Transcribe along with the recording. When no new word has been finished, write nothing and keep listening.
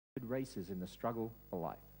races in the struggle for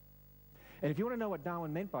life. And if you want to know what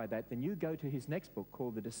Darwin meant by that, then you go to his next book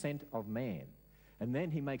called The Descent of Man. And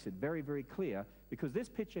then he makes it very, very clear, because this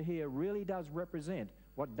picture here really does represent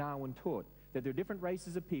what Darwin taught, that there are different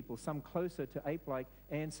races of people, some closer to ape-like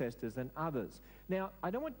ancestors than others. Now,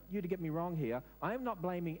 I don't want you to get me wrong here. I am not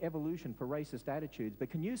blaming evolution for racist attitudes, but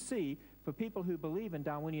can you see, for people who believe in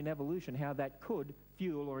Darwinian evolution, how that could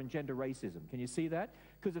fuel or engender racism? Can you see that?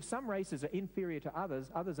 Because if some races are inferior to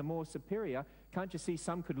others, others are more superior, can't you see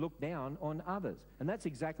some could look down on others? And that's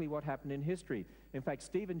exactly what happened in history. In fact,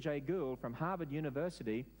 Stephen Jay Gould from Harvard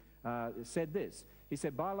University said this. He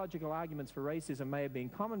said, biological arguments for racism may have been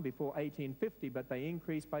common before 1850, but they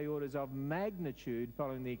increased by orders of magnitude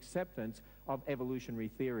following the acceptance of evolutionary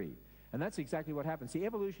theory. And that's exactly what happened. See,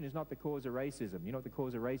 evolution is not the cause of racism. You know what the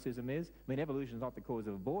cause of racism is? I mean, evolution is not the cause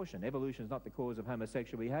of abortion. Evolution is not the cause of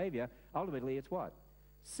homosexual behavior. Ultimately, it's what?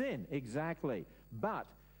 Sin, exactly. But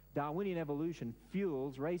Darwinian evolution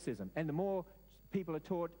fuels racism. And the more people are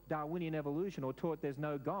taught Darwinian evolution or taught there's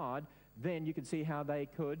no God, then you can see how they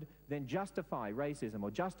could then justify racism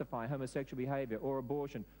or justify homosexual behavior or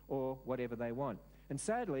abortion or whatever they want. And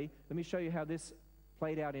sadly, let me show you how this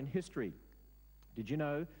played out in history. Did you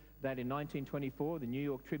know that in 1924, the New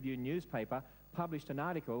York Tribune newspaper published an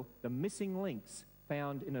article, The Missing Links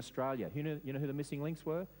Found in Australia? You know who the missing links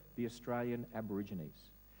were? The Australian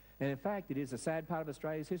Aborigines. And in fact, it is a sad part of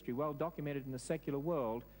Australia's history, well documented in the secular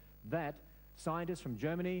world, that scientists from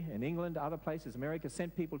Germany and England, other places, America,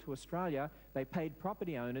 sent people to Australia. They paid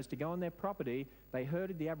property owners to go on their property. They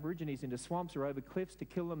herded the Aborigines into swamps or over cliffs to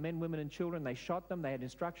kill them, men, women, and children. They shot them. They had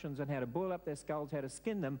instructions on how to boil up their skulls, how to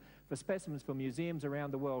skin them for specimens for museums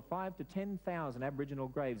around the world. 5,000 to 10,000 Aboriginal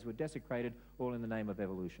graves were desecrated, all in the name of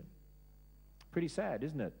evolution. Pretty sad,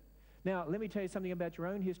 isn't it? Now, let me tell you something about your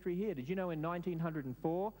own history here. Did you know in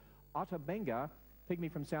 1904, Ota Benga, pygmy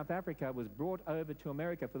from South Africa, was brought over to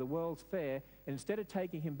America for the World's Fair, and instead of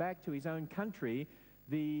taking him back to his own country,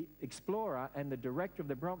 the explorer and the director of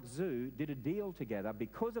the Bronx Zoo did a deal together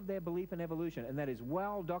because of their belief in evolution, and that is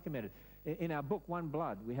well documented. In our book, One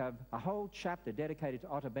Blood, we have a whole chapter dedicated to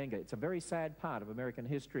Ota Benga. It's a very sad part of American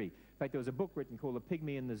history. In fact, there was a book written called The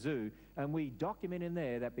Pygmy in the Zoo, and we document in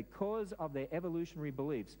there that because of their evolutionary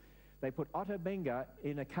beliefs, they put Ota Benga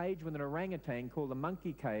in a cage with an orangutan called the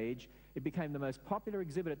monkey cage. It became the most popular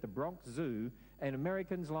exhibit at the Bronx Zoo, and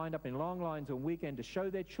Americans lined up in long lines on weekend to show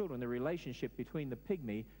their children the relationship between the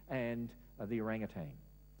pygmy and the orangutan.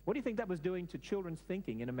 What do you think that was doing to children's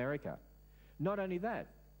thinking in America? Not only that,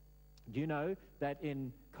 do you know that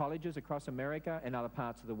in colleges across America and other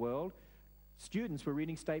parts of the world, students were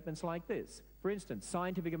reading statements like this? For instance,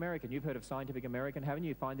 Scientific American. You've heard of Scientific American, haven't you?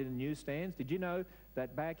 You find it in newsstands. Did you know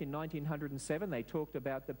that back in 1907 they talked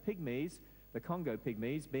about the pygmies, the Congo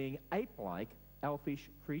pygmies, being ape-like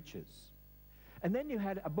elfish creatures? And then you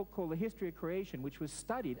had a book called The History of Creation, which was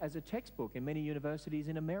studied as a textbook in many universities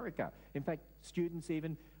in America. In fact, students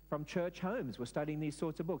even from church homes were studying these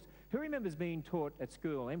sorts of books. Who remembers being taught at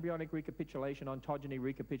school embryonic recapitulation, ontogeny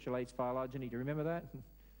recapitulates phylogeny? Do you remember that?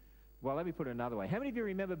 Well, let me put it another way. How many of you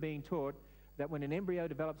remember being taught that when an embryo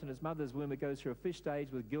develops in its mother's womb, it goes through a fish stage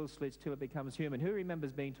with gill slits till it becomes human? Who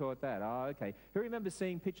remembers being taught that? Oh, okay. Who remembers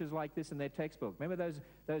seeing pictures like this in their textbook? Remember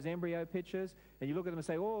those embryo pictures? And you look at them and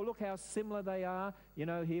say, oh, look how similar they are. You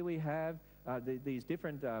know, here we have these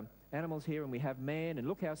different animals here, and we have man, and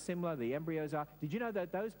look how similar the embryos are. Did you know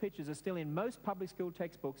that those pictures are still in most public school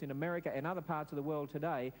textbooks in America and other parts of the world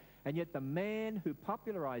today? And yet the man who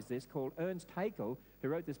popularized this, called Ernst Haeckel, who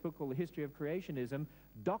wrote this book called The History of Creationism,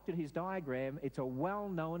 doctored his diagram. It's a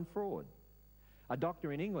well-known fraud. A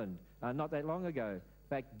doctor in England, not that long ago, in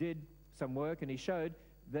fact, did some work, and he showed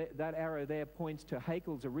that arrow there points to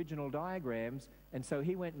Haeckel's original diagrams, and so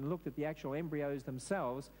he went and looked at the actual embryos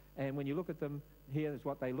themselves, and when you look at them, here's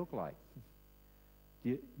what they look like.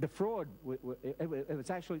 The fraud, it was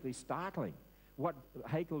absolutely startling. What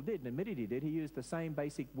Haeckel did, and admitted he did, he used the same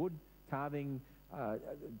basic wood carving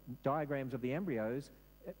diagrams of the embryos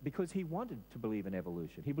because he wanted to believe in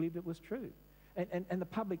evolution. He believed it was true. And the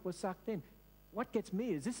public was sucked in. What gets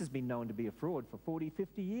me is this has been known to be a fraud for 40,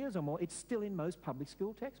 50 years or more. It's still in most public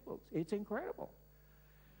school textbooks. It's incredible.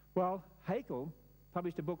 Well, Haeckel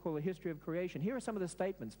published a book called The History of Creation. Here are some of the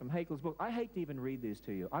statements from Haeckel's book. I hate to even read these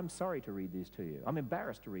to you. I'm sorry to read these to you. I'm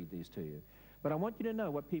embarrassed to read these to you. But I want you to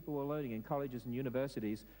know what people were learning in colleges and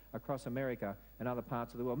universities across America and other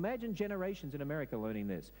parts of the world. Imagine generations in America learning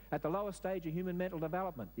this. At the lowest stage of human mental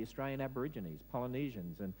development, the Australian Aborigines,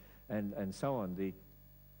 Polynesians, and so on, the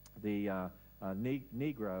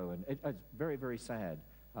Negro, and it's very, very sad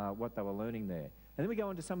what they were learning there. And then we go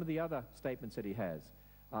on to some of the other statements that he has.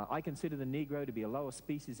 I consider the Negro to be a lower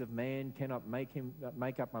species of man, cannot make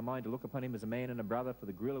up my mind to look upon him as a man and a brother, for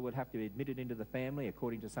the gorilla would have to be admitted into the family,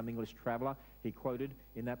 according to some English traveller he quoted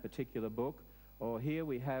in that particular book. Or here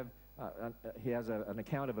we have, he has an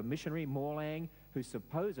account of a missionary, Morlang, who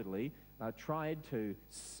supposedly tried to,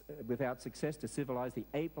 without success, to civilize the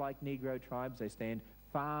ape-like Negro tribes. They stand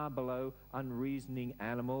far below unreasoning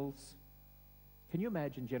animals. Can you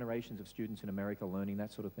imagine generations of students in America learning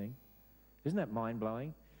that sort of thing? Isn't that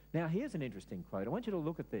mind-blowing? Now, here's an interesting quote. I want you to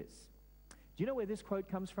look at this. Do you know where this quote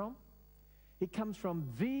comes from? It comes from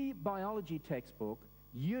the biology textbook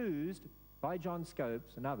used by John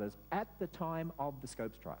Scopes and others at the time of the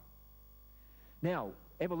Scopes trial. Now,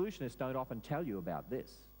 evolutionists don't often tell you about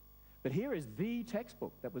this, but here is the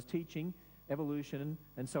textbook that was teaching evolution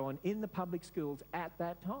and so on in the public schools at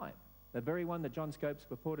that time, the very one that John Scopes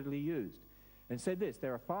purportedly used, and said this: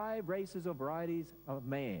 there are 5 races or varieties of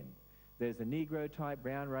man. There's the Negro type,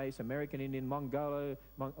 brown race, American Indian, Mongolian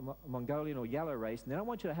or yellow race. And then I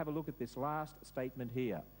want you to have a look at this last statement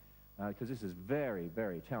here, because this is very,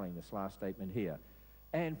 very telling, this last statement here.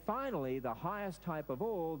 And finally, the highest type of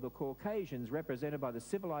all, the Caucasians, represented by the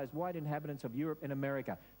civilized white inhabitants of Europe and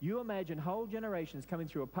America. You imagine whole generations coming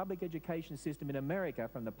through a public education system in America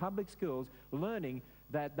from the public schools, learning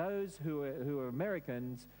that those who are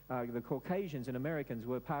Americans, the Caucasians and Americans,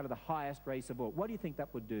 were part of the highest race of all. What do you think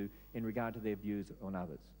that would do in regard to their views on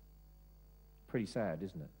others? Pretty sad,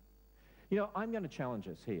 isn't it? You know, I'm going to challenge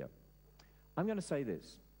us here. I'm going to say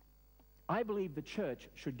this. I believe the church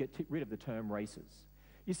should get rid of the term races.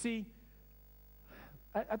 You see,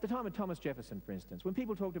 at the time of Thomas Jefferson, for instance, when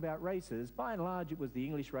people talked about races, by and large it was the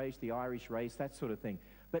English race, the Irish race, that sort of thing.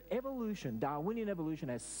 But evolution, Darwinian evolution,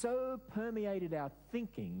 has so permeated our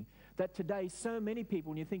thinking that today so many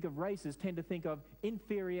people, when you think of races, tend to think of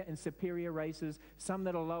inferior and superior races, some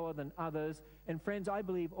that are lower than others. And friends, I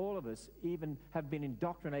believe all of us even have been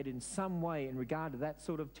indoctrinated in some way in regard to that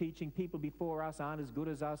sort of teaching. People before us aren't as good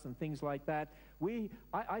as us and things like that.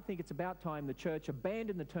 I think it's about time the church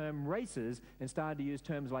abandoned the term races and started to use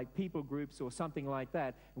terms like people groups or something like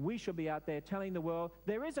that. And we should be out there telling the world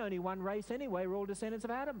there is only one race anyway. We're all descendants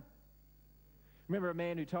of Adam. Remember a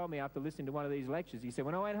man who told me after listening to one of these lectures, he said,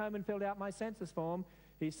 when I went home and filled out my census form,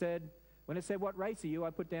 he said, when it said, what race are you, I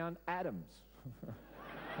put down Adams.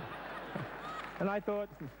 And I thought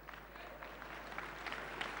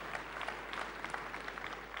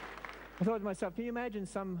to myself, can you imagine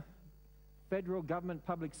some federal government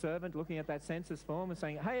public servant looking at that census form and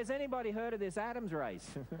saying, hey, has anybody heard of this Adams race?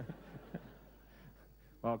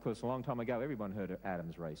 Well, of course, a long time ago, everyone heard of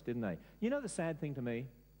Adams race, didn't they? You know the sad thing to me?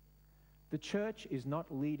 The church is not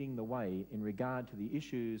leading the way in regard to the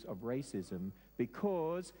issues of racism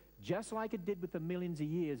because, just like it did with the millions of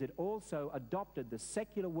years, it also adopted the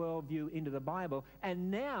secular worldview into the Bible.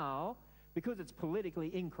 And now, because it's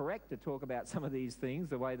politically incorrect to talk about some of these things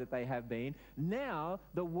the way that they have been, now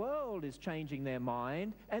the world is changing their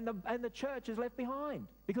mind and the church is left behind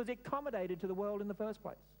because it accommodated to the world in the first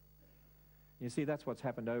place. You see, that's what's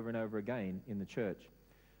happened over and over again in the church.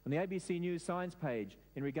 On the ABC News Science page,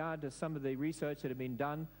 in regard to some of the research that have been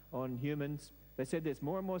done on humans, they said this: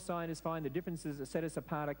 more and more scientists find the differences that set us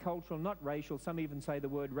apart are cultural, not racial. Some even say the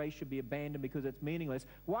word race should be abandoned because it's meaningless.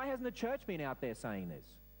 Why hasn't the church been out there saying this?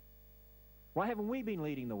 Why haven't we been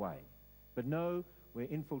leading the way? But no, we're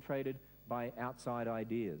infiltrated by outside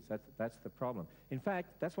ideas. That's the problem. In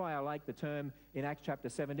fact, that's why I like the term in Acts chapter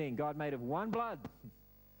 17, God made of one blood.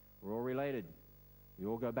 We're all related. We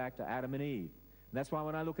all go back to Adam and Eve. And that's why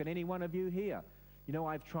when I look at any one of you here, you know,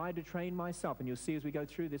 I've tried to train myself, and you'll see as we go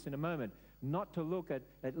through this in a moment, not to look at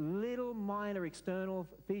little minor external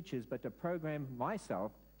features, but to program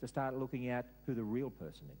myself to start looking at who the real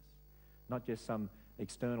person is, not just some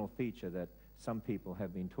external feature that some people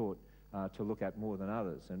have been taught to look at more than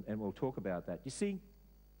others, and we'll talk about that. You see,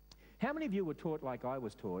 how many of you were taught, like I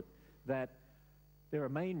was taught, that there are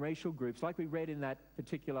main racial groups, like we read in that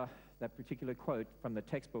particular quote from the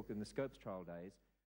textbook in the Scopes trial days?